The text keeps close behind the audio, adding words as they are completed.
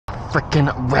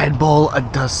freaking Red Bull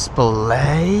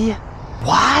display.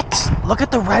 What? Look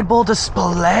at the Red Bull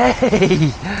display.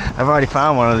 I've already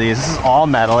found one of these. This is all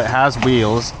metal. It has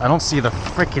wheels. I don't see the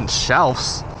freaking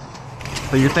shelves.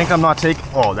 So you think I'm not taking...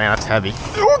 Oh, man, that's heavy.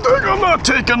 You think I'm not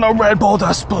taking the Red Bull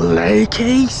display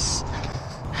case?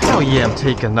 Hell yeah, I'm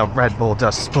taking the Red Bull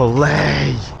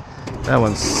display. That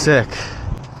one's sick.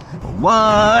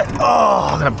 What? Oh,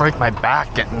 I'm gonna break my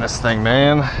back getting this thing,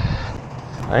 man.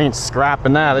 I ain't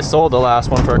scrapping that. I sold the last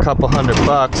one for a couple $100.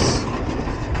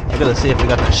 I gotta see if we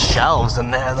got the shelves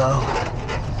in there, though.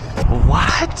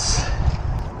 What?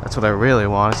 That's what I really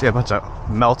want. I see a bunch of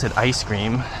melted ice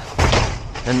cream.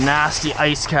 A nasty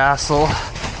ice castle.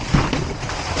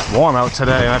 It's warm out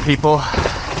today, my people.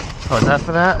 Oh, is that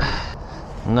for that?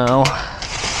 No.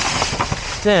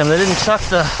 Damn, they didn't chuck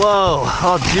the... Whoa,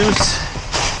 all juice.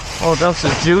 All dumps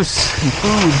of juice and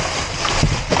food.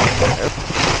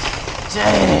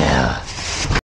 Damn.